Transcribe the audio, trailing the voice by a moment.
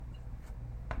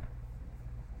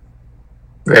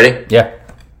Ready? Yeah.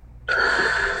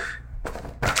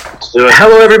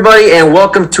 Hello, everybody, and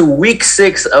welcome to Week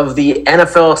 6 of the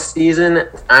NFL season.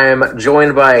 I am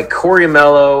joined by Corey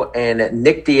Mello and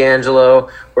Nick D'Angelo.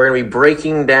 We're going to be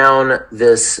breaking down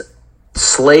this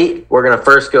slate. We're going to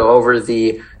first go over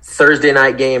the Thursday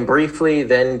night game briefly,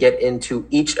 then get into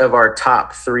each of our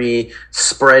top 3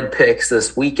 spread picks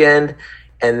this weekend,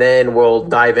 and then we'll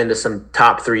dive into some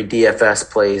top 3 DFS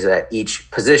plays at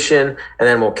each position, and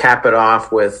then we'll cap it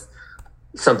off with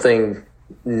something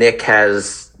Nick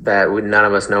has that none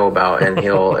of us know about, and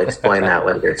he'll explain that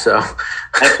later. So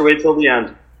have to wait till the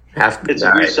end. It's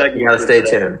a new segment. You got to stay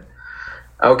tuned.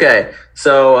 Okay,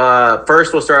 so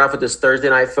first we'll start off with this Thursday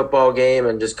night football game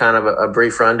and just kind of a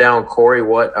brief rundown. Corey,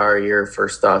 what are your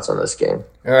first thoughts on this game?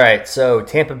 All right, so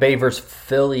Tampa Bay versus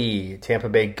Philly. Tampa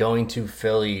Bay going to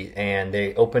Philly, and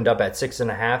they opened up at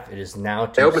 6.5. It is now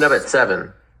they opened up at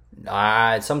 7.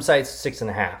 Some sites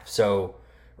 6.5. So,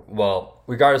 well,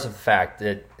 regardless of the fact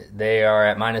that they are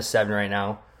at -7 right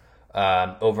now,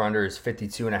 over under is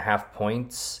 52.5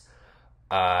 points.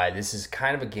 This is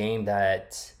kind of a game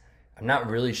that I'm not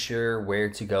really sure where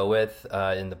to go with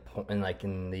in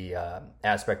the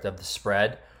aspect of the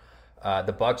spread.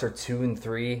 The Bucs are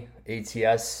 2-3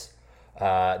 ATS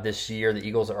this year. The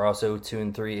Eagles are also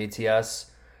 2-3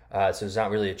 ATS. So there's not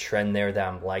really a trend there that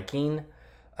I'm liking.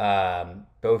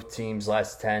 Both teams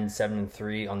last 10,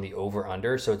 7-3 on the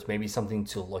over-under, so it's maybe something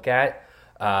to look at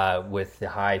with the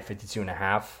high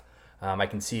 52.5. I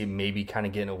can see it maybe kind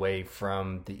of getting away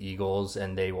from the Eagles,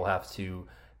 and they will have to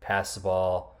pass the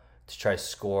ball to try to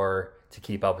score to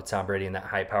keep up with Tom Brady in that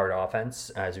high-powered offense,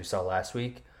 as we saw last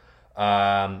week.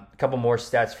 A couple more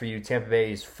stats for you. Tampa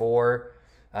Bay is 4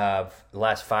 of the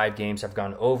last 5 games have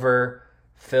gone over.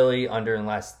 Philly under in the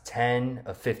last 10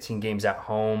 of 15 games at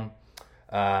home.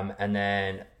 And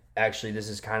then, actually, this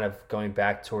is kind of going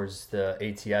back towards the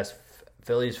ATS.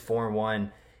 Philly's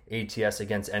 4-1 ATS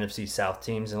against NFC South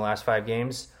teams in the last 5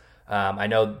 games. I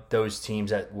know those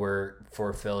teams that were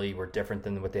for Philly were different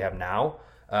than what they have now.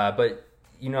 But,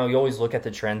 you always look at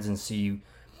the trends and see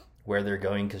where they're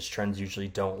going because trends usually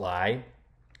don't lie.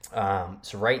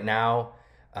 So right now,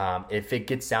 if it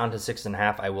gets down to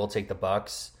 6.5, I will take the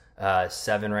Bucs.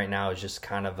 7 right now is just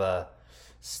kind of a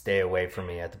stay away from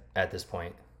me at this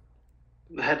point.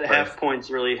 That half point's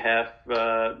really half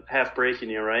breaking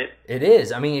you, right? It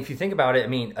is. I mean, if you think about it,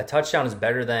 a touchdown is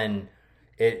better than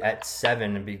it at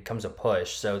 7 and becomes a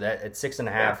push. So that at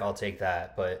 6.5, I'll take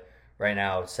that. But right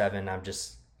now, 7,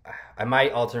 I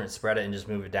might alternate spread it and just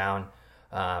move it down.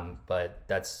 But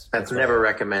that's never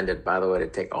recommended, by the way, to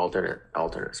take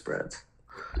alternate spreads.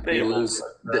 You lose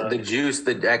the juice,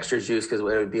 the extra juice, because it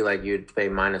would be like you'd pay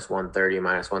 -130,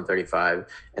 -135,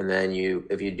 and then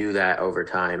if you do that over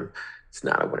time, it's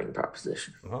not a winning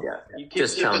proposition. Yeah, you keep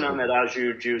sipping on that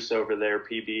Aju juice over there,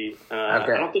 PB.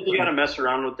 Okay. I don't think you got to mess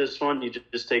around with this one. You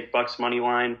just take Bucs money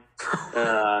line.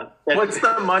 What's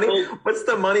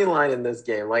the money line in this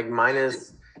game? Like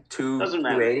 -2, doesn't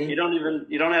matter. 280?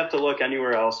 You don't have to look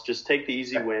anywhere else. Just take the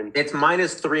easy win. It's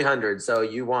 -300, so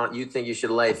you think you should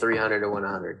lay 300 to win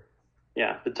 100.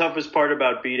 Yeah, the toughest part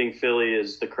about beating Philly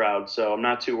is the crowd, so I'm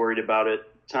not too worried about it.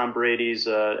 Tom Brady's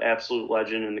an absolute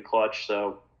legend in the clutch,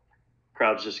 so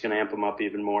crowd's just going to amp him up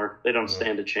even more. They don't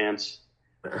stand a chance.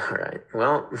 All right.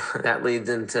 Well, that leads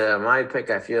into my pick.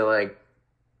 I feel like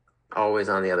always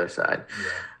on the other side.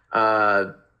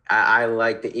 Yeah. I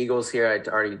like the Eagles here. I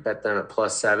already bet them at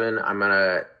 +7.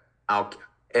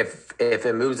 If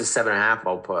it moves to 7.5,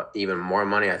 I'll put even more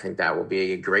money. I think that will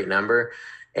be a great number,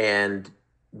 and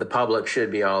the public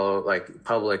should be all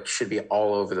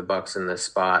over the Bucs in this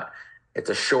spot. It's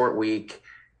a short week.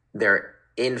 They're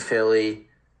in Philly.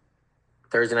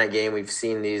 Thursday night game. We've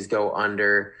seen these go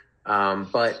under,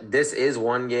 but this is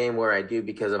one game where I do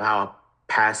because of how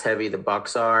pass heavy the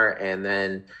Bucs are, and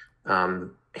then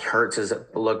Hurts has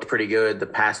looked pretty good. The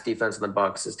pass defense in the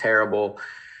Bucs is terrible.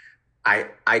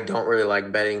 I don't really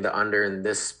like betting the under in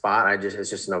this spot. It's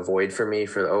just an avoid for me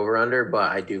for the over under,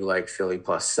 but I do like Philly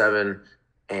 +7.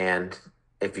 And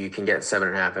if you can get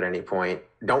 7.5 at any point,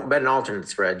 don't bet an alternate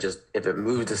spread. Just if it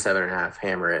moves to 7.5,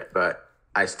 hammer it. But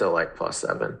I still like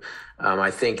 +7.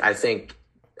 I think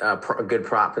a good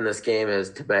prop in this game is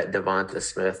to bet Devonta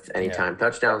Smith anytime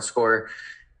touchdown score.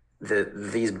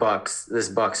 This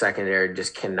Bucs secondary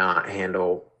just cannot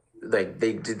handle,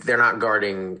 they're not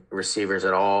guarding receivers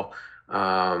at all.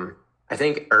 I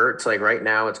think Ertz, right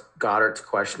now it's Goddard's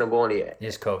questionable and he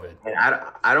has COVID. And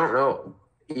I don't know.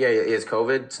 Yeah, he has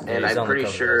COVID, and I'm pretty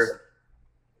sure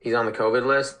he's on the COVID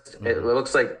list. Mm-hmm. It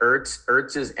looks like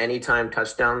Ertz is anytime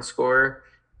touchdown scorer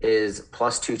is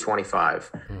plus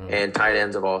 225, and tight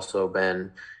ends have also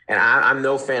been. And I'm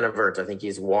no fan of Ertz. I think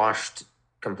he's washed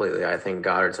completely. I think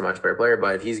Goddard's a much better player,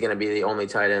 but if he's going to be the only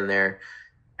tight end there,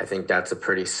 I think that's a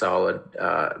pretty solid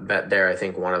bet there. I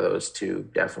think one of those two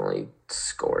definitely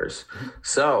scores.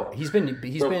 So he's been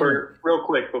real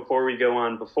quick before we go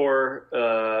on.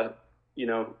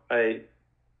 I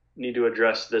need to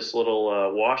address this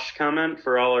little wash comment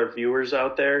for all our viewers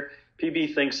out there.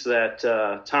 PB thinks that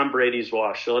Tom Brady's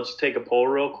washed. So let's take a poll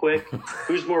real quick.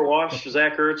 Who's more washed,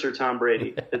 Zach Ertz or Tom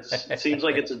Brady? It seems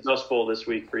like it's a dust bowl this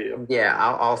week for you. Yeah,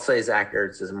 I'll say Zach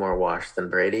Ertz is more washed than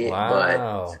Brady,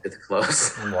 but it's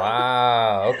close.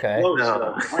 Wow. Okay. Close,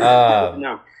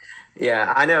 no.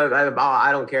 Yeah, I know.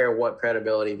 I don't care what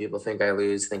credibility people think I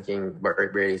lose thinking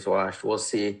Brady's washed. We'll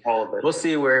see. All of it. We'll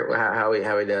see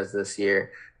how he does this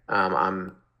year.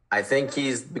 I think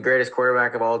he's the greatest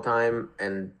quarterback of all time,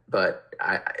 but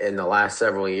in the last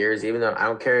several years, even though I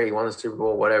don't care, he won the Super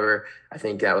Bowl, whatever. I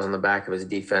think that was on the back of his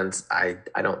defense. I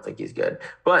don't think he's good,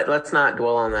 but let's not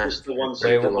dwell on that. Just the one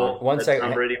Super Bowl. 1 second.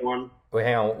 Tom Brady won. Wait,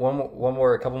 hang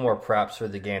on. A couple more props for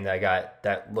the game that I got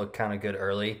that looked kind of good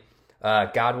early.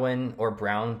 Godwin or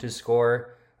Brown to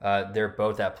score. They're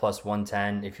both at plus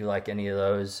 110. If you like any of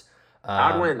those,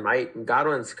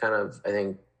 Godwin's kind of I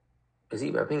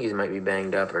think he might be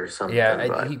banged up or something.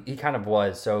 Yeah, he kind of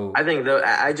was. So I think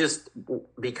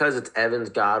because it's Evans,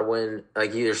 Godwin,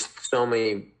 like there's so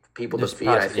many people to feed.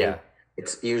 I think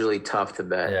it's usually tough to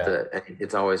bet. Yeah.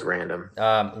 It's always random.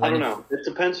 I don't know. It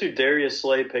depends who Darius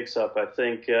Slay picks up. I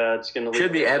think it's going to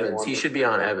should be Evans. He should be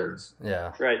on Evans.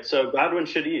 Yeah. Right. So Godwin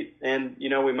should eat, and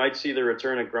we might see the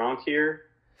return of Gronk here.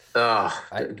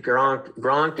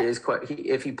 Gronk is quite.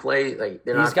 If he plays, like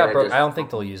they're he's got. I don't think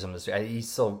they'll use him this year.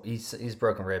 He's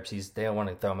broken ribs. They don't want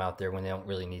to throw him out there when they don't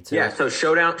really need to. Yeah. So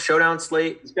showdown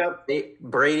slate.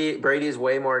 Brady is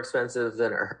way more expensive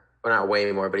than, well, not way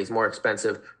more, but he's more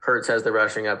expensive. Hurts has the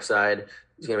rushing upside.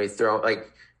 He's going to be throwing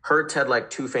Hurts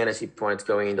had 2 fantasy points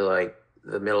going into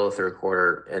the middle of the third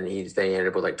quarter, and they ended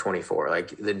up with 24.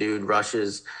 The dude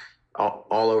rushes all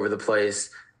over the place.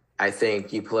 I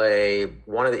think you play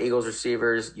one of the Eagles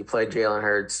receivers, you play Jalen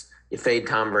Hurts, you fade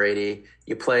Tom Brady,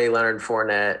 you play Leonard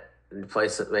Fournette, and you play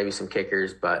maybe some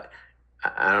kickers, but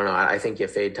I don't know. I think you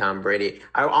fade Tom Brady.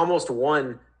 I almost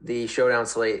won the showdown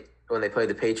slate when they played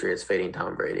the Patriots, fading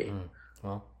Tom Brady.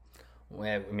 Well,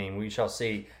 we shall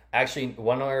see. Actually,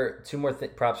 two more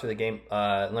props for the game.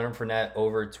 Leonard Fournette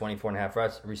over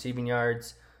 24.5 receiving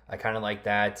yards. I kind of like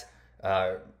that.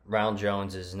 Ronald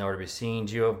Jones is nowhere to be seen.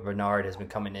 Gio Bernard has been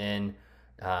coming in,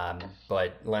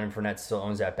 but Leonard Fournette still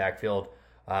owns that backfield.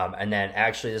 And then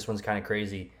actually this one's kind of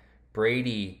crazy.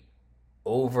 Brady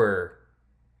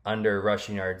under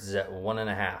rushing yards is at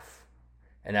 1.5,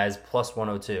 and that is plus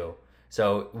 102.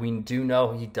 So we do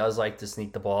know he does like to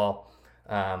sneak the ball.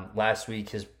 Last week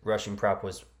his rushing prop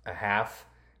was 0.5.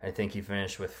 I think he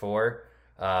finished with 4.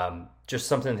 Just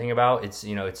something to think about. It's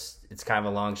it's kind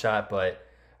of a long shot, but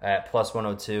at plus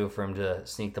 102 for him to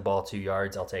sneak the ball 2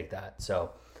 yards, I'll take that. So,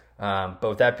 but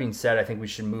with that being said, I think we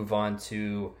should move on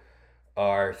to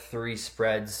our 3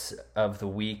 spreads of the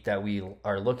week that we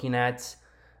are looking at.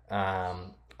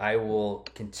 I will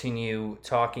continue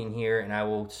talking here, and I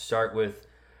will start with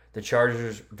the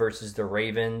Chargers versus the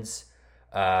Ravens.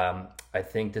 I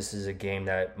think this is a game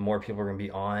that more people are going to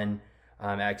be on,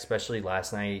 especially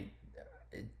last night.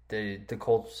 The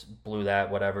Colts blew that,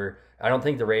 whatever. I don't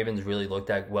think the Ravens really looked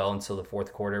that well until the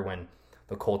fourth quarter when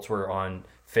the Colts were on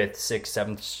 5th, 6th,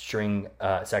 7th string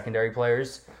secondary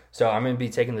players. So I'm going to be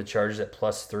taking the Chargers at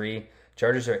plus 3.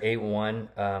 Chargers are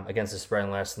 8-1 against the spread in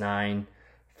the last 9,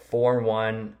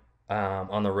 4-1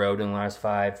 on the road in the last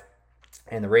 5.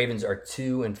 And the Ravens are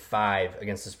 2-5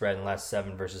 against the spread in the last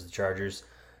 7 versus the Chargers.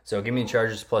 So give me the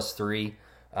Chargers plus 3.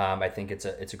 I think it's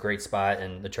a great spot,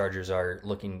 and the Chargers are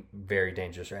looking very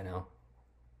dangerous right now.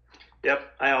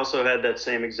 Yep, I also had that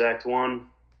same exact one.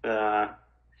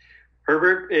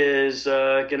 Herbert is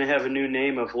going to have a new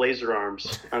name of Laser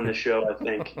Arms on the show, I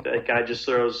think. That guy just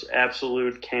throws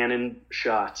absolute cannon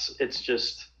shots. It's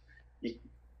just,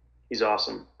 he's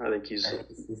awesome. I think he's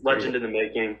legend in the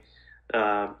making.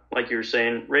 Like you were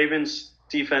saying, Ravens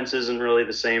defense isn't really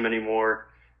the same anymore.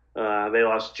 They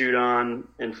lost Judon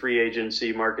in free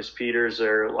agency. Marcus Peters,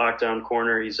 their lockdown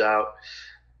corner, he's out.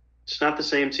 It's not the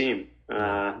same team.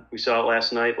 We saw it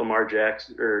last night. Lamar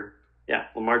Jackson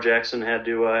had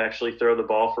to actually throw the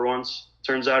ball for once.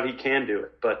 Turns out he can do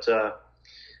it, but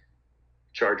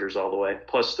Chargers all the way.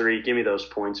 Plus 3. Give me those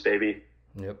points, baby.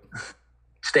 Yep.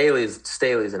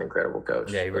 Staley's an incredible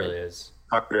coach. Yeah, he really is.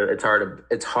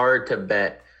 It's hard to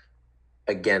bet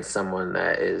against someone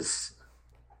that is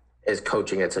is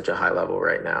coaching at such a high level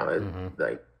right now.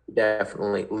 Like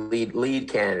definitely lead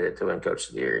candidate to win Coach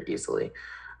of the Year easily.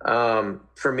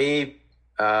 For me,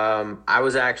 I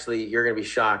was actually, you're going to be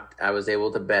shocked. I was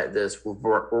able to bet this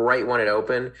right when it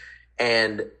opened,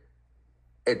 and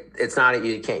it's not,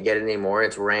 you can't get it anymore.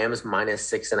 It's Rams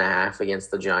 -6.5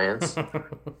 against the Giants.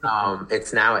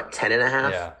 It's now at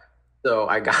 10.5. Yeah. So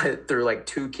I got it through like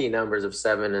two key numbers of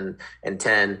 7 and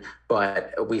 10,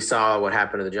 but we saw what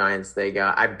happened to the Giants.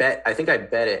 I think I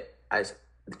bet it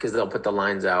because they'll put the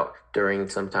lines out during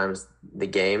sometimes the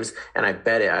games, and I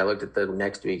bet it. I looked at the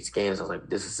next week's games. I was like,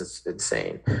 this is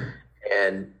insane.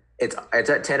 And it's at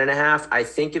 10.5. I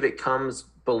think if it comes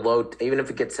below, even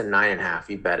if it gets to 9.5,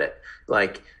 you bet it.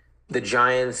 Like the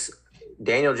Giants,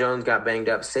 Daniel Jones got banged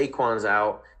up. Saquon's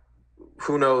out.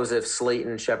 Who knows if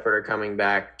Slayton and Shepard are coming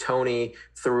back? Tony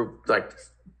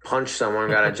punched someone,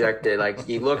 got ejected. Like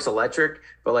he looks electric,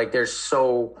 but like there's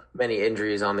so many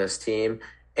injuries on this team.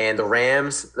 And the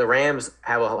Rams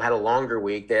had a longer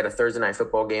week. They had a Thursday night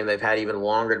football game. They've had even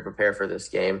longer to prepare for this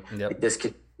game. Yep. This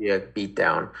could be a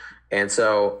beatdown. And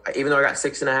so even though I got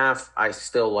 6.5, I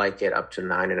still like it up to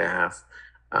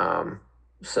 9.5.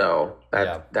 So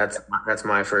that's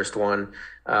my first one.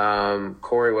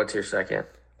 Corey, what's your second?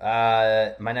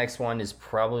 My next one is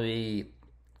probably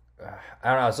I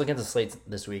don't know. I was looking at the slate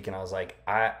this week and I was like,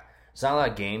 it's not a lot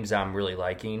of games I'm really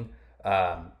liking,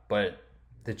 but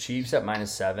the Chiefs at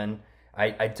 -7.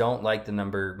 I don't like the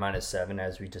number -7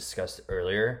 as we discussed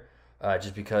earlier,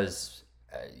 just because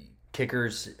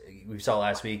kickers we saw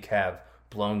last week have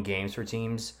blown games for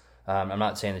teams. I'm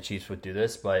not saying the Chiefs would do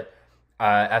this, but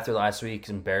after last week's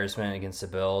embarrassment against the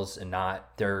Bills and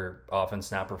their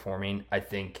offense not performing, I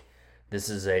think this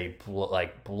is a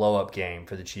blow-up game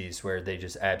for the Chiefs where they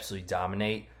just absolutely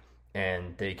dominate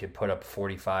and they could put up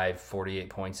 45, 48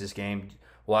 points this game.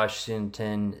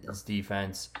 Washington's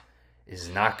defense is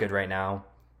not good right now.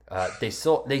 They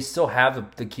still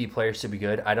have the key players to be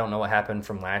good. I don't know what happened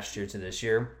from last year to this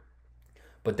year,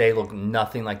 but they look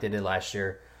nothing like they did last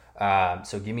year.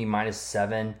 So give me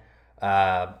 -7.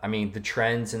 I mean, the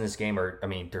trends in this game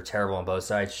they're terrible on both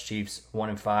sides. Chiefs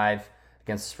 1-5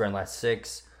 against the spread in the last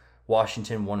 6.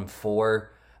 Washington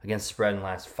 1-4 against the spread in the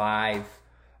last 5.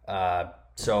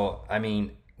 So I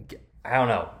mean, I don't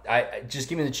know. I just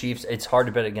give me the Chiefs. It's hard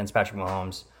to bet against Patrick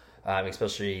Mahomes,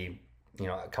 especially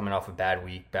coming off a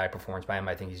bad performance by him.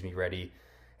 I think he's going to be ready,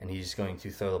 and he's going to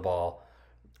throw the ball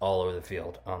all over the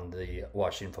field on the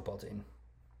Washington football team.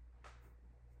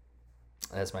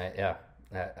 That's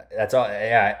that's all.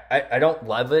 Yeah, I don't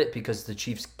love it because the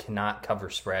Chiefs cannot cover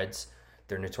spreads.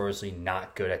 They're notoriously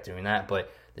not good at doing that, but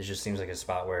this just seems like a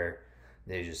spot where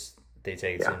they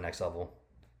take it to the next level.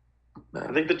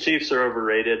 I think the Chiefs are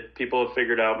overrated. People have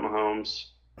figured out Mahomes.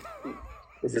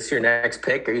 Is this your next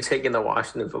pick? Are you taking the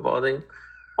Washington football team?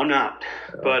 I'm not,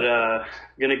 but I'm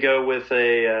going to go with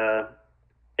a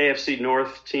AFC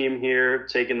North team here,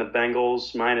 taking the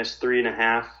Bengals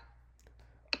 -3.5.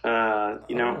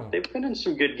 They've been in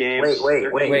some good games. Wait.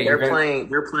 You're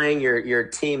playing your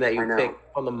team that you picked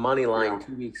on the money line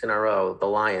 2 weeks in a row, the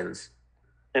Lions.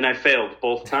 And I failed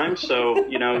both times, so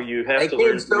you have they to came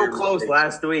learn. so close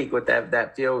last week with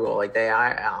that field goal. Like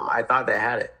I thought they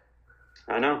had it.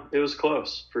 I know it was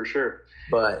close for sure.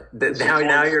 But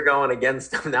now you're going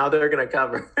against them. Now they're going to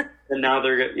cover. And now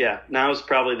now is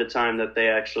probably the time that they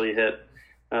actually hit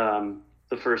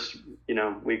the first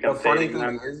week. The funny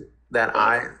thing is that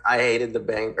I hated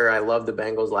I loved the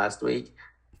Bengals last week.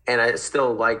 And I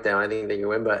still like them. I think they can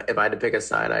win. But if I had to pick a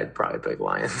side, I'd probably pick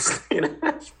Lions.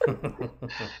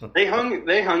 They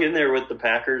hung in there with the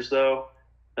Packers, though.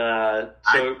 So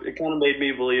it kind of made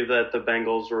me believe that the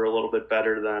Bengals were a little bit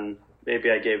better than maybe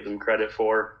I gave them credit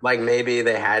for. Like maybe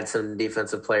they had some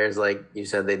defensive players like you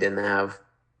said they didn't have.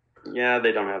 Yeah,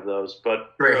 they don't have those.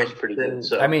 But Burrow's pretty good.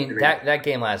 So. I mean, that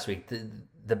game last week,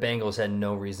 the Bengals had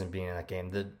no reason being in that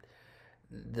game.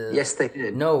 Yes, they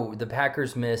did. No, the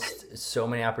Packers missed so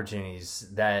many opportunities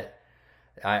that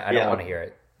I don't want to hear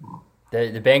it.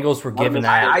 The Bengals were given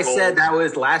that. I said that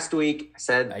was last week. I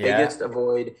said biggest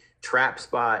avoid trap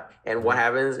spot, and what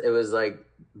happens? It was like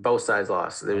both sides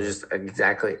lost. It was just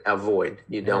exactly avoid.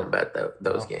 You don't bet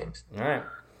those games. All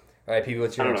right, Pete.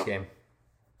 What's your next game?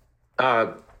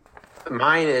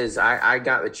 Mine is I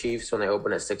got the Chiefs when they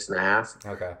opened at 6.5.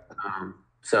 Okay.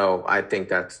 So I think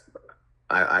that's.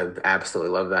 I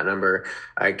absolutely love that number.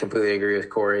 I completely agree with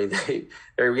Corey.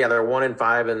 They're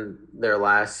 1-5 in their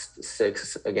last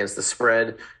 6 against the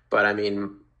spread. But I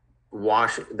mean,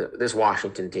 this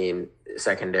Washington team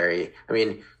secondary. I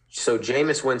mean, so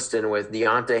Jameis Winston with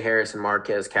Deontay Harris and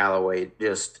Marquez Callaway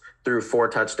just threw 4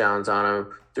 touchdowns on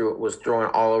him, was throwing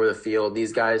all over the field.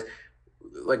 These guys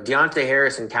like Deontay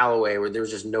Harris and Callaway, where there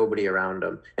was just nobody around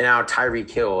them. And now Tyreek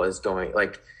Hill is going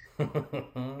like,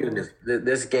 goodness,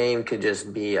 this game could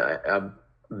just be a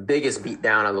biggest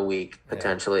beatdown of the week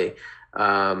potentially.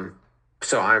 Yeah.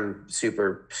 So I'm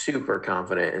super, super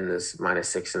confident in this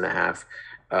 -6.5.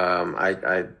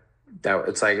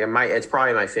 It's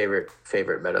probably my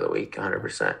favorite bet of the week,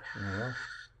 100%. Yeah.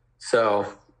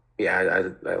 So yeah,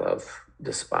 I love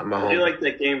this spot. I do like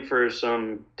that game for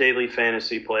some daily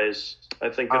fantasy plays. I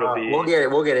think it'll be.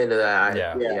 We'll get into that.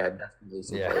 Yeah, definitely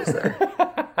some plays there.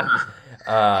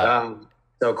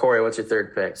 So Corey, what's your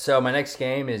third pick? So my next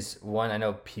game is one I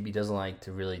know PB doesn't like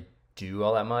to really do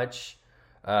all that much.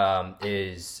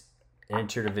 Is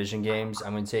interdivision games.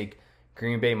 I'm going to take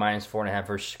Green Bay -4.5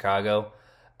 versus Chicago.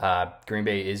 Green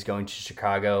Bay is going to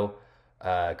Chicago.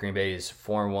 Green Bay is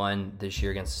 4-1 this year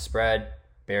against the spread.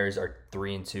 Bears are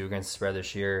 3-2 against the spread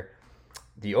this year.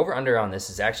 The over/under on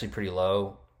this is actually pretty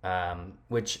low,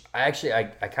 which I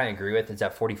kind of agree with. It's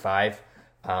at 45.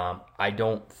 I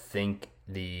don't think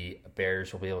the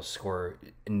Bears will be able to score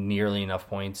nearly enough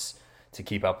points to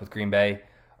keep up with Green Bay.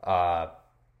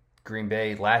 Green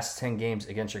Bay last 10 games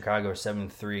against Chicago are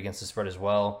 7-3 against the spread as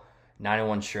well,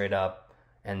 9-1 straight up,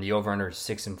 and the over/under is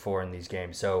 6-4 in these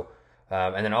games. So,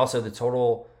 and then also the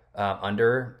total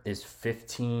under is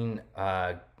 15. 15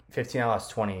 out of the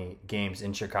last 20 games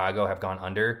in Chicago have gone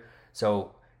under.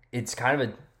 So it's kind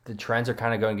of the trends are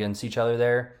kind of going against each other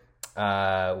there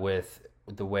with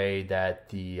the way that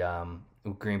the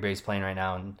Green Bay is playing right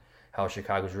now and how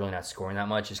Chicago's really not scoring that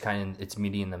much. It's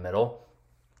meaty in the middle.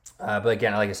 But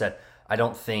again, like I said, I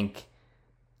don't think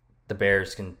the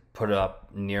Bears can put up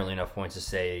nearly enough points to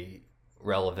stay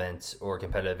relevant or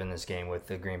competitive in this game with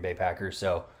the Green Bay Packers.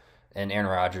 So, and Aaron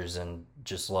Rodgers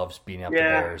just loves beating up the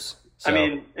Bears. So, I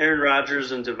mean, Aaron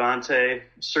Rodgers and Devontae,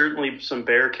 certainly some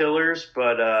bear killers,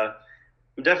 but I'm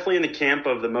definitely in the camp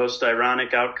of the most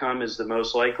ironic outcome is the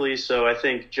most likely. So I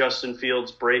think Justin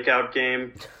Fields' breakout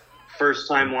game, first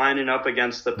time lining up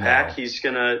against the Pack, he's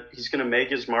gonna make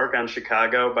his mark on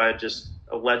Chicago by just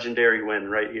a legendary win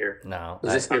right here. No,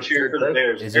 I'm cheering for the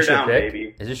Bears. Is this They're your down, pick?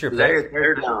 baby. Is this your pick?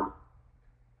 They're down.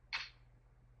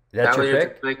 That's your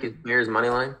pick? Pick is Bears money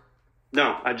line?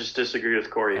 No, I just disagree with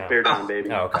Corey. Bear down, baby.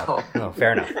 Oh, okay. No,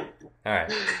 fair enough. All right.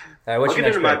 What's I'll your get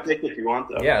into my next pick? pick if you want,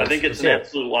 though. Yeah, I think it's an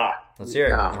absolute lock. Let's hear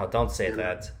it. No. No, don't say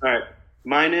that. All right.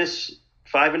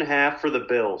 -5.5 for the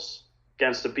Bills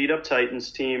against the beat-up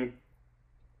Titans team.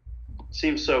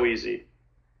 Seems so easy.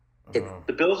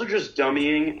 The Bills are just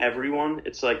dummying everyone.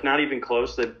 It's like not even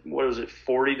close. What was it,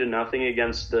 40-0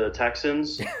 against the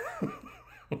Texans?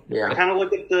 Yeah. I kind of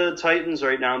look at the Titans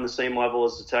right now on the same level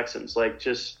as the Texans. Like,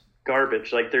 just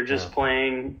garbage. Like, they're just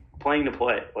playing to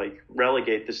play. Like,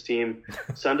 relegate this team,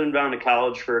 send them down to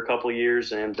college for a couple of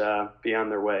years, and be on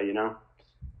their way, you know?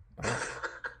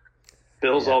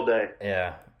 Bills all day.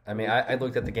 Yeah. I mean, I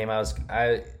looked at the game. I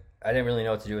didn't really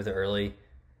know what to do with it early.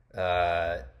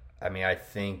 I mean, I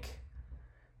think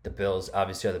the Bills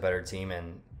obviously are the better team,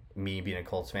 and me being a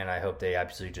Colts fan, I hope they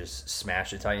absolutely just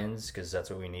smash the Titans because that's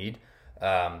what we need.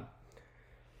 Yeah,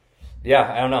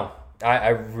 I don't know. I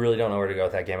really don't know where to go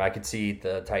with that game. I could see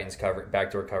the Titans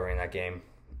backdoor covering that game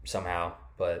somehow,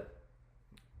 but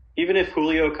even if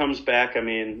Julio comes back, I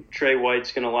mean, Trey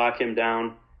White's going to lock him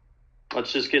down.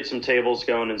 Let's just get some tables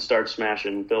going and start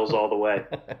smashing. Bills all the way.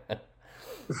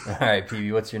 All right,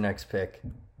 PB, what's your next pick?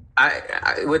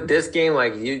 I with this game,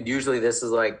 like usually this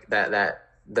is like that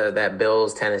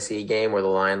Bills Tennessee game where the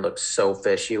line looks so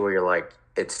fishy, where you're like,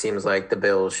 it seems like the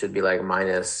Bills should be like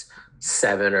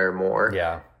 -7 or more.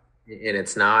 Yeah. And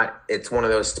it's not. It's one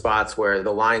of those spots where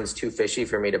the line's too fishy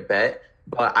for me to bet.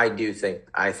 But I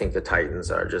think the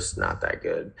Titans are just not that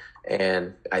good,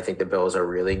 and I think the Bills are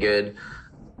really good.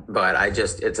 But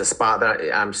it's a spot that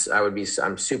I'm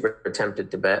super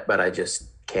tempted to bet, but I just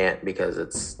can't because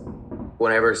it's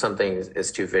whenever something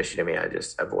is too fishy to me, I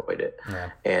just avoid it. Yeah.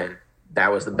 And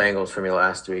that was the Bengals for me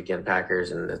last week and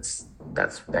Packers, and that's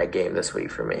that game this week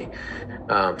for me.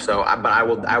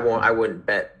 I wouldn't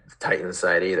bet the Titans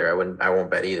side either. I won't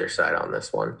bet either side on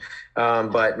this one.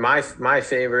 But my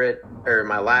favorite or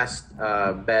my last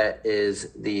bet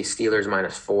is the Steelers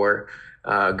 -4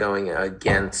 going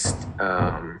against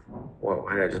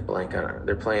why did I just blank on it?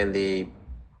 They're playing the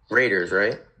Raiders,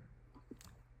 right?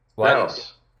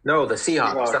 What? No, the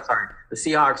Seahawks. Sorry, the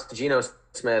Seahawks. Geno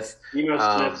Smith.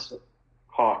 Smith's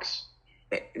Hawks.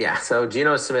 Yeah, so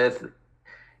Geno Smith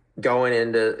going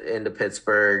into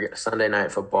Pittsburgh, Sunday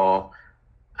Night Football.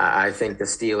 I think the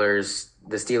Steelers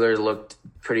looked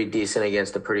pretty decent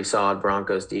against a pretty solid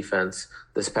Broncos defense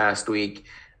this past week.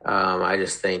 I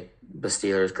just think the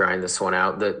Steelers grind this one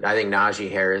out. I think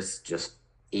Najee Harris just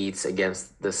eats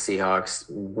against the Seahawks.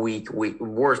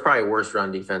 Probably worst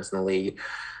run defense in the league.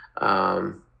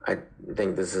 I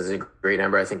think this is a great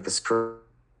number. I think this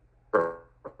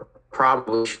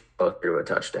probably should go through a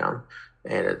touchdown,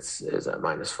 and is at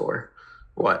 -4.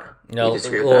 What? No, You a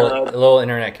disagree with that? little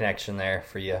internet connection there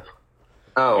for you.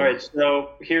 Oh, All right,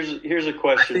 so here's a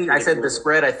question. I said the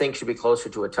spread I think should be closer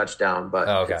to a touchdown, but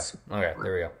Oh, okay. Okay,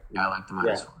 there we go. I like the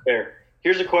Yeah, -4. fair.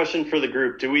 Here's a question for the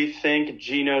group. Do we think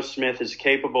Geno Smith is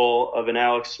capable of an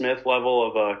Alex Smith level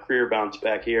of a career bounce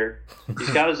back here?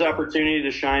 He's got his opportunity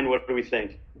to shine. What do we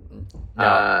think? No,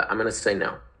 I'm gonna say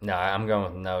no. no, I'm going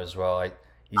with no as well. I'm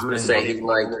gonna say he's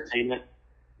like Entertainment?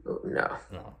 no.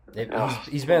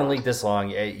 He's been in the league this long.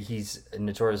 He's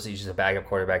notoriously just a backup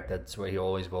quarterback. That's what he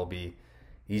always will be.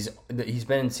 He's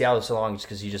been in Seattle so long just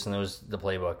because he just knows the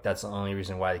playbook. That's the only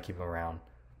reason why they keep him around.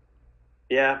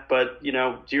 Yeah, but, do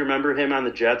you remember him on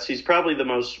the Jets? He's probably the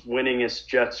most winningest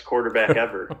Jets quarterback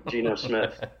ever, Geno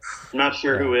Smith. I'm not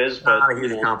sure who is, but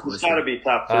he's got to be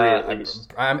top 3 at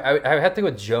least. I have to go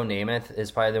with Joe Namath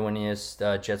is probably the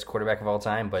winningest Jets quarterback of all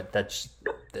time, but that's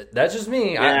just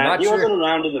me. Yeah, I'm not he sure. wasn't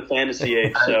around in the fantasy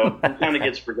age, so he kind of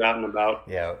gets forgotten about.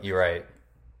 Yeah, you're right.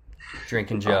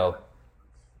 Drinking Joe.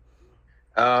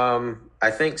 I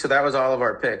think so. That was all of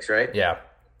our picks, right? Yeah.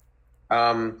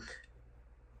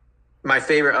 My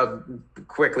favorite,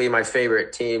 my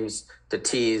favorite teams to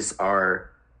tease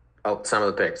are some of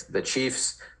the picks. The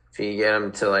Chiefs, if you get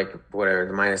them to like whatever,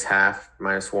 the -0.5,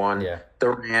 -1. Yeah.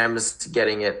 The Rams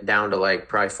getting it down to like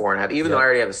probably 4.5. Even though I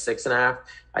already have a 6.5,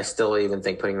 I still even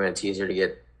think putting them in a teaser to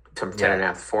get from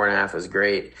 10.5 to 4.5 is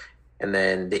great. And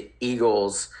then the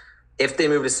Eagles, if they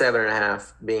move to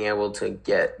 7.5, being able to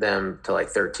get them to like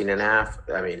 13.5,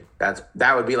 I mean,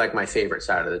 that would be like my favorite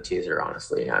side of the teaser,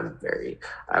 honestly. I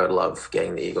would love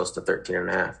getting the Eagles to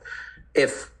 13.5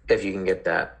 if you can get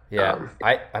that. Yeah,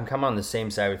 I'm coming on the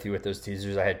same side with you with those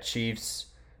teasers. I had Chiefs,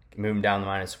 move them down to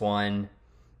 -1.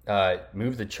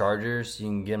 Move the Chargers. You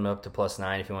can get them up to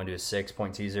 +9 if you want to do a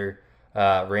 6-point teaser.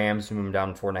 Rams, move them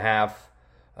down to 4.5.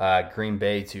 Green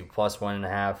Bay to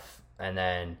 +1.5. And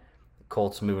then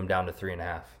Colts move them down to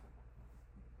 3.5.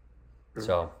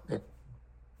 So,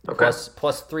 Okay.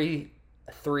 plus 3.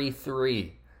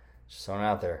 Just throwing it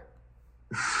out there.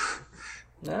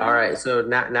 All right, so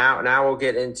now we'll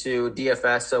get into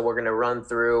DFS. So we're going to run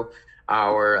through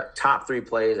our top 3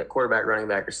 plays at quarterback, running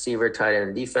back, receiver, tight end,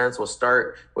 and defense. We'll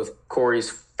start with Corey's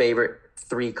favorite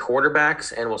 3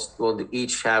 quarterbacks, and we'll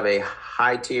each have a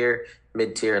high tier,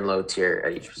 mid tier, and low tier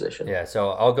at each position. Yeah, so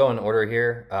I'll go in order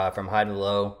here from high to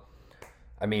low.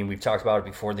 I mean, we've talked about it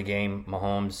before the game.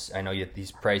 Mahomes, I know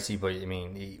he's pricey, but I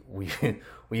mean, we've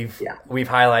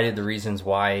highlighted the reasons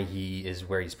why he is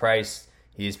where he's priced.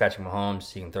 He is Patrick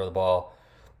Mahomes. He can throw the ball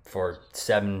for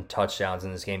 7 touchdowns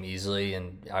in this game easily,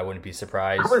 and I wouldn't be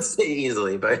surprised. I wouldn't say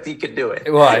easily, but he could do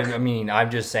it. Well, I mean,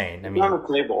 I'm just saying. I mean, on the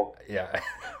table. Yeah.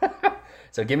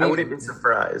 So give me. I wouldn't be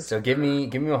surprised. So give me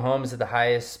Mahomes at the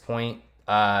highest point.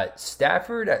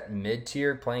 Stafford at mid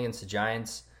tier playing against the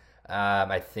Giants.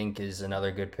 I think is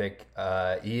another good pick.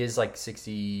 He is like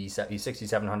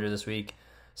 6,700 this week,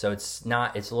 so it's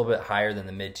a little bit higher than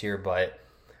the mid tier, but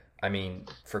I mean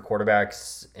for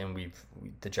quarterbacks, and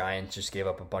the Giants just gave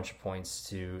up a bunch of points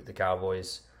to the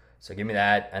Cowboys, so give me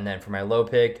that. And then for my low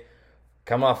pick,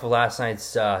 coming off of last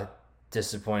night's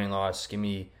disappointing loss, give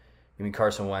me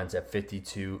Carson Wentz at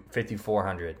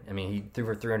 5,400. I mean, he threw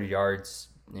for 300 yards.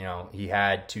 You know, he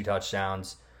had 2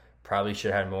 touchdowns. Probably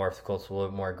should have had more if the Colts were a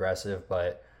little bit more aggressive,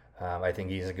 but I think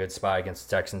he's a good spot against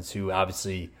the Texans, who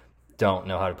obviously don't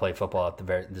know how to play football at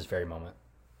this very moment.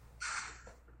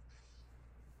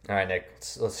 All right, Nick,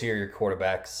 let's hear your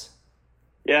quarterbacks.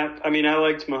 Yeah, I mean, I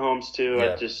liked Mahomes too.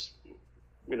 Yeah.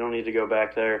 We don't need to go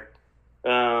back there.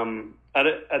 I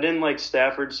didn't like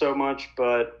Stafford so much,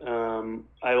 but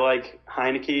I like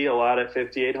Heineke a lot at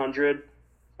 5,800.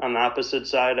 On the opposite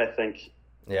side, I think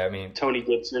Yeah, I mean, Tony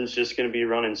Gibson's just going to be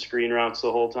running screen routes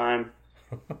the whole time.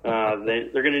 They're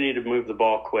going to need to move the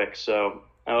ball quick, so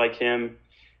I like him.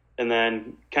 And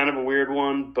then kind of a weird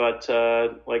one, but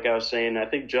like I was saying, I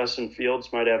think Justin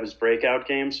Fields might have his breakout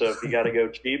game, so if you got to go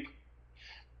cheap,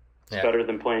 it's better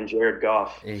than playing Jared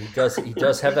Goff. He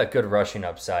does have that good rushing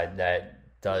upside that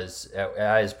does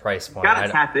at his price point. Got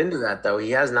to tap into that though.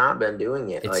 He has not been doing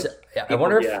it. I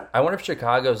wonder if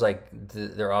Chicago's like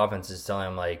their offense is telling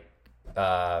him like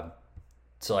to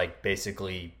like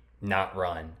basically not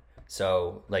run.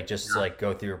 So like just to like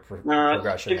go through a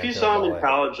progression. If you saw him in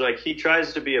college, like he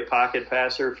tries to be a pocket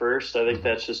passer first. I think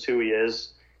that's just who he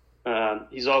is.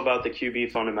 He's all about the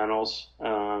QB fundamentals.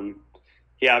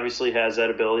 he obviously has that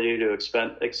ability to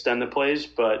extend the plays,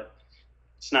 but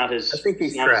it's not his. I think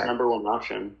he's it's not his trash. number one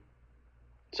option.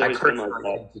 It's I always been like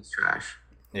personally that. think he's trash.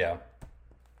 Yeah.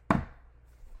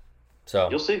 So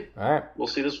You'll see. All right. We'll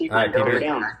see this weekend. All right, Peter.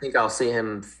 Down. I think I'll see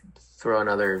him throw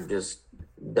another just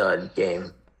dud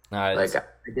game. All right. Like I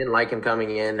didn't like him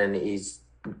coming in, and he's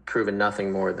proven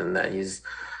nothing more than that.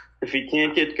 If he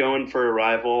can't get going for a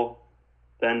rival,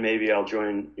 then maybe I'll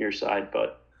join your side.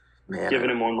 But giving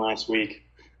him one last week.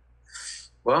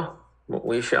 Well,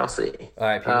 we shall see. All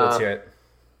right, people, let's hear it.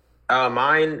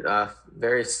 Mine,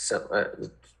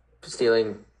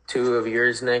 stealing two of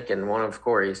yours, Nick, and one of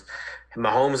Corey's.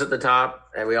 Mahomes at the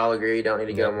top, and we all agree don't need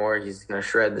to go more. He's going to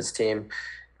shred this team.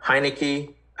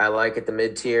 Heineke, I like at the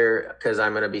mid-tier because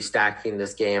I'm going to be stacking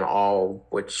this game all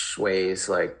which ways,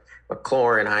 like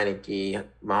McLaurin, Heineke,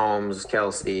 Mahomes,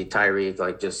 Kelsey, Tyreek,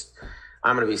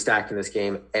 I'm going to be stacking this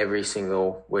game every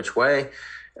single which way.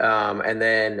 And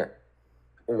then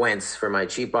Wentz for my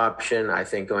cheap option. I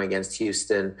think going against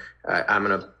Houston, I'm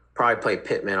going to probably play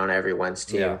Pittman on every Wentz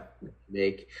team.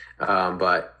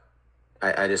 But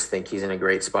I just think he's in a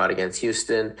great spot against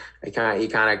Houston. He kind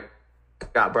of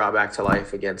got brought back to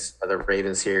life against the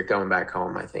Ravens here. Going back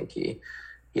home, I think he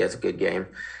has a good game.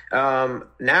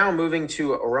 Now moving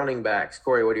to running backs.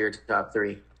 Corey, what are your top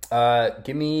three?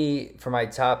 Give me, for my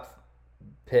top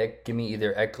pick, give me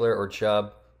either Eckler or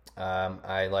Chubb.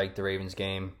 I like the Ravens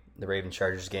game, the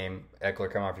Ravens-Chargers game. Eckler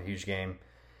come off a huge game.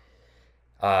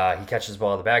 He catches the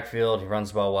ball in the backfield. He runs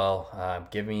the ball well.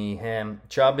 Give me him.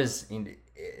 Chubb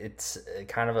it's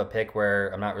kind of a pick where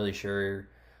I'm not really sure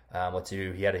what to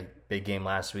do. He had a big game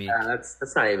last week.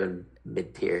 That's not even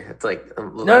mid-tier. It's like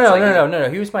no.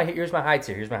 Here's my high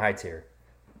tier.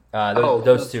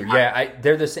 Those two. Yeah,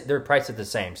 they're priced at the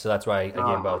same, so that's why I gave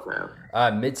them both.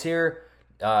 Mid-tier,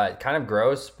 kind of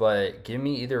gross, but give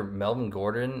me either Melvin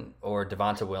Gordon or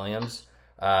Devonta Williams.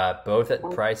 Both at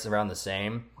price around the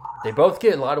same. They both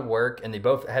get a lot of work, and they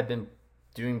both have been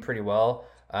doing pretty well.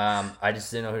 I just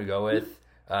didn't know who to go with.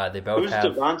 They both Who's have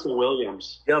Devonta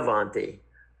Williams? Javonte.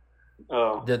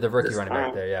 Oh, the rookie running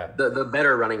back there. Yeah, the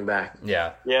better running back.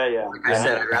 Yeah. Like I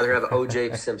said, I'd rather have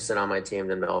O.J. Simpson on my team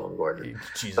than Melvin Gordon.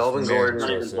 Melvin Gordon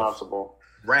is impossible.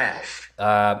 Rash.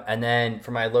 And then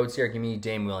for my low tier, give me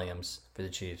Dame Williams for the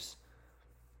Chiefs.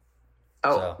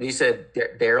 Oh, you said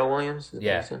Darrell Williams?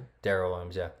 Yeah, Darrell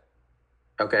Williams. Yeah.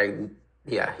 Okay.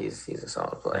 Yeah, he's a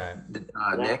solid play.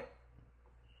 Right. Nick.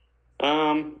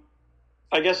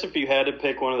 I guess if you had to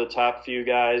pick one of the top few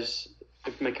guys,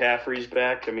 if McCaffrey's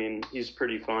back, I mean, he's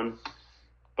pretty fun.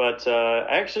 But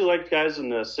I actually like guys in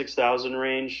the 6,000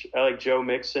 range. I like Joe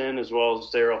Mixon as well as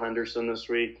Darrell Henderson this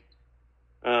week.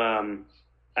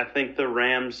 I think the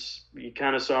Rams, you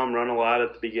kind of saw them run a lot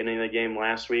at the beginning of the game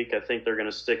last week. I think they're going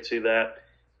to stick to that.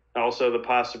 Also, the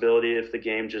possibility if the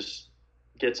game just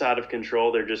gets out of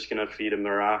control, they're just going to feed him the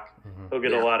rock. Mm-hmm. He'll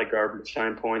get a lot of garbage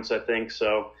time points, I think.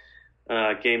 So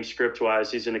game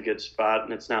script-wise, he's in a good spot,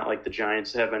 and it's not like the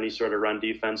Giants have any sort of run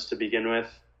defense to begin with.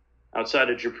 Outside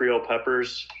of Jabril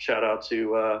Peppers, shout out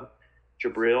to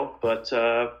Jabril. But,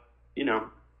 I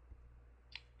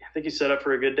think he's set up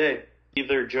for a good day.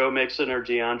 Either Joe Mixon or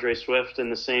DeAndre Swift in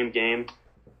the same game.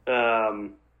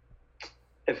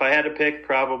 If I had to pick,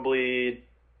 probably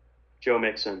Joe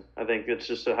Mixon. I think it's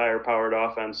just a higher-powered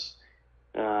offense.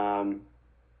 I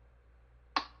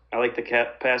like the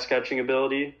pass catching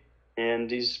ability, and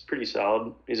he's pretty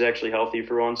solid. He's actually healthy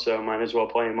for once, so might as well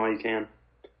play him while you can.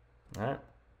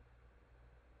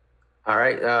 All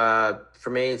right. For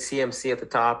me, CMC at the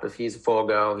top. If he's a full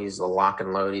go, he's a lock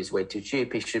and load. He's way too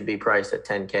cheap. He should be priced at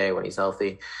 $10K when he's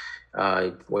healthy.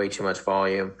 Way too much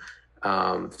volume.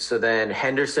 So then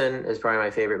Henderson is probably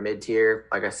my favorite mid-tier.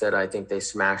 Like I said, I think they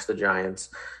smashed the Giants.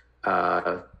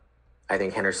 I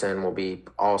think Henderson will be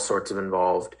all sorts of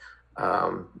involved,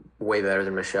 way better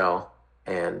than Michelle.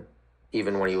 And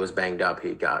even when he was banged up,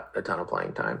 he got a ton of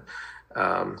playing time.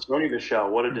 Tony Michelle,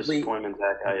 what a disappointment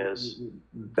that guy is.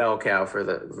 Bell cow for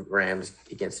the Rams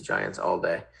against the Giants all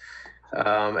day.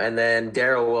 And then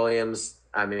Darrell Williams,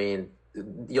 I mean,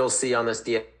 you'll see on this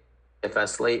DFS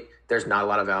slate, there's not a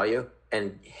lot of value.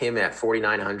 And him at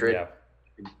 4,900,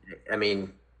 I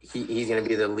mean, he's going to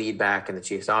be the lead back in the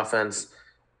Chiefs offense.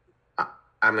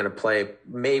 I'm going to play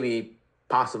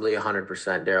possibly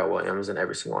 100% Darrell Williams in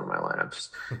every single one of my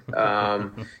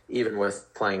lineups, even with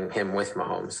playing him with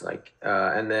Mahomes.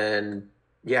 And then,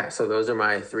 so those are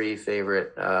my three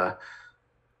favorite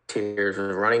tiers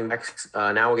of running backs.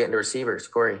 Now we'll get into receivers.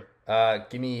 Corey.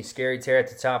 Give me Scary Terry at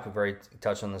the top. We've already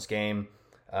touched on this game.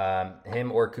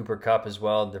 Him or Cooper Kupp as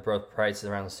well. They're both priced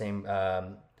around the same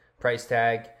price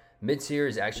tag. Mid-tier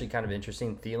is actually kind of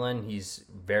interesting. Thielen, he's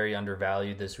very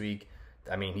undervalued this week.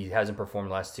 I mean, he hasn't performed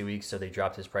the last 2 weeks, so they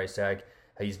dropped his price tag.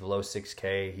 He's below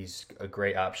 6K. He's a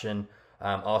great option.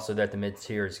 Also, that the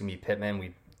mid-tier is going to be Pittman.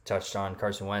 We touched on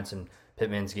Carson Wentz, and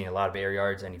Pittman's getting a lot of air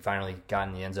yards, and he finally got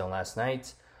in the end zone last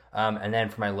night. And then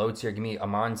for my low tier, give me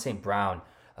Amon St. Brown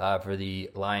for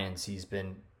the Lions. He's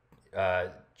been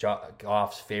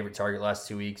Goff's favorite target last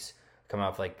 2 weeks, coming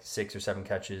off like 6 or 7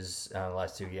 catches the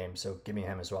last 2 games. So give me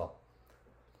him as well.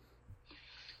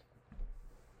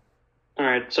 All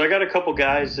right, so I got a couple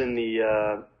guys in the,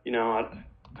 I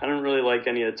don't really like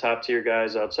any of the top tier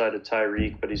guys outside of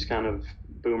Tyreek, but he's kind of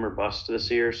boom or bust this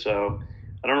year, so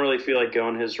I don't really feel like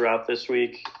going his route this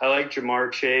week. I like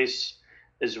Jamar Chase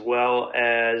as well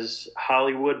as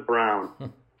Hollywood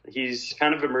Brown. He's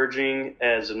kind of emerging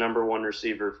as a number one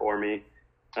receiver for me.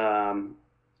 I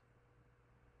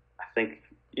think,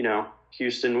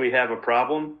 Houston, we have a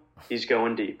problem. He's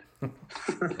going deep.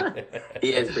 He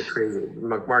is the crazy.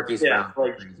 Marquise Brown,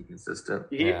 crazy consistent.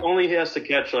 He only has to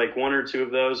catch like 1 or 2 of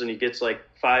those, and he gets like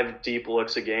 5 deep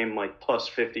looks a game, like plus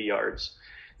 50 yards.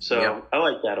 So I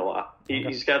like that a lot.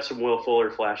 He's got some Will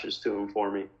Fuller flashes to him for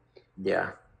me.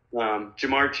 Yeah.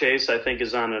 Jamar Chase, I think,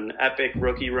 is on an epic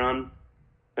rookie run.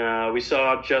 We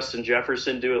saw Justin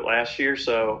Jefferson do it last year,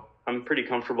 so I'm pretty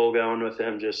comfortable going with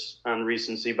him just on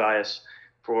recency bias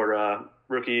for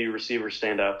rookie receiver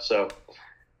standout. So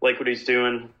like what he's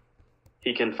doing.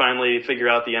 He can finally figure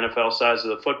out the NFL size of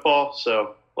the football,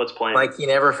 so let's play him. Like he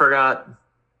never forgot.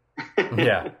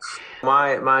 Yeah.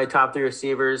 My top 3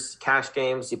 receivers, cash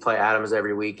games, you play Adams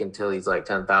every week until he's like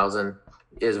 10,000.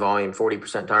 His volume,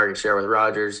 40% target share with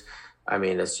Rodgers. I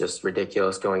mean, it's just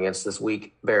ridiculous going against this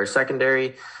weak Bears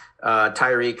secondary.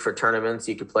 Tyreek for tournaments,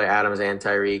 you could play Adams and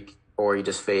Tyreek, or you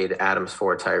just fade Adams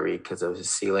for Tyreek because of his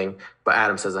ceiling. But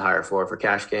Adams has a higher floor for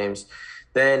cash games.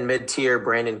 Then mid-tier,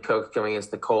 Brandon Cook going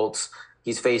against the Colts.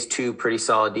 He's faced 2 pretty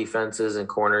solid defenses and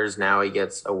corners. Now he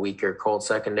gets a weaker Colts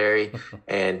secondary,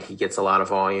 and he gets a lot of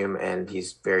volume, and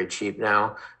he's very cheap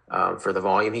now for the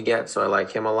volume he gets. So I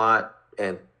like him a lot,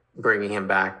 and bringing him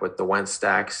back with the Wentz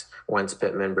stacks, Wentz,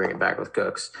 Pittman, bring it back with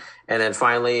Cooks. And then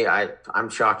finally, I'm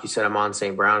shocked you said I'm on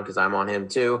St. Brown because I'm on him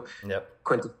too. Yep.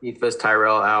 Quinton Cephas,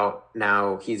 Tyrell out.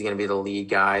 Now he's going to be the lead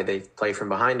guy. They play from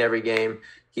behind every game.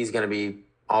 He's going to be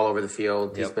all over the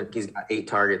field. Yep. He's got 8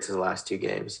 targets his last 2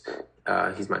 games.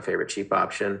 He's my favorite cheap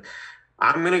option.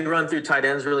 I'm going to run through tight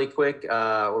ends really quick.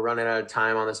 We're running out of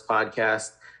time on this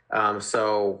podcast.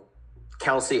 So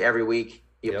Kelsey every week,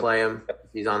 you play him.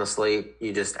 He's on the slate.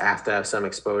 You just have to have some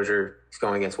exposure. He's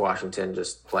going against Washington.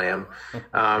 Just play him.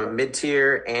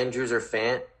 Mid-tier, Andrews or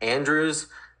Fant. Andrews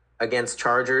against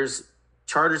Chargers.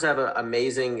 Chargers have an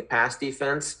amazing pass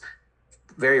defense.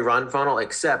 Very run funnel,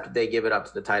 except they give it up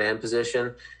to the tight end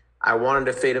position. I wanted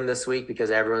to fade him this week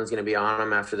because everyone's going to be on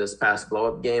him after this past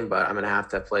blow-up game, but I'm going to have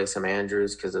to play some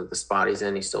Andrews because of the spot he's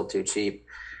in. He's still too cheap.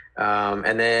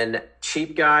 And then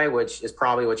cheap guy, which is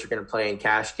probably what you're going to play in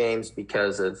cash games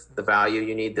because of the value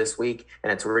you need this week,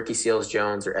 and it's Ricky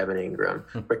Seals-Jones or Evan Ingram.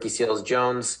 Ricky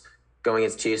Seals-Jones going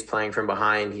against Chiefs, playing from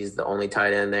behind. He's the only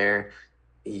tight end there.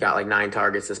 He got like 9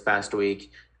 targets this past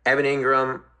week. Evan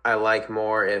Ingram, I like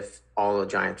more if all the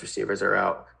Giants receivers are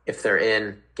out. If they're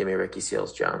in, give me Ricky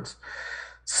Seals-Jones.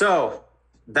 So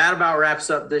that about wraps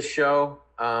up this show.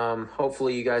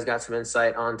 Hopefully you guys got some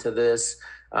insight onto this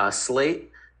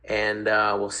slate, and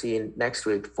we'll see you next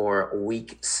week for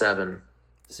week 7.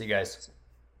 See you guys.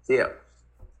 See ya.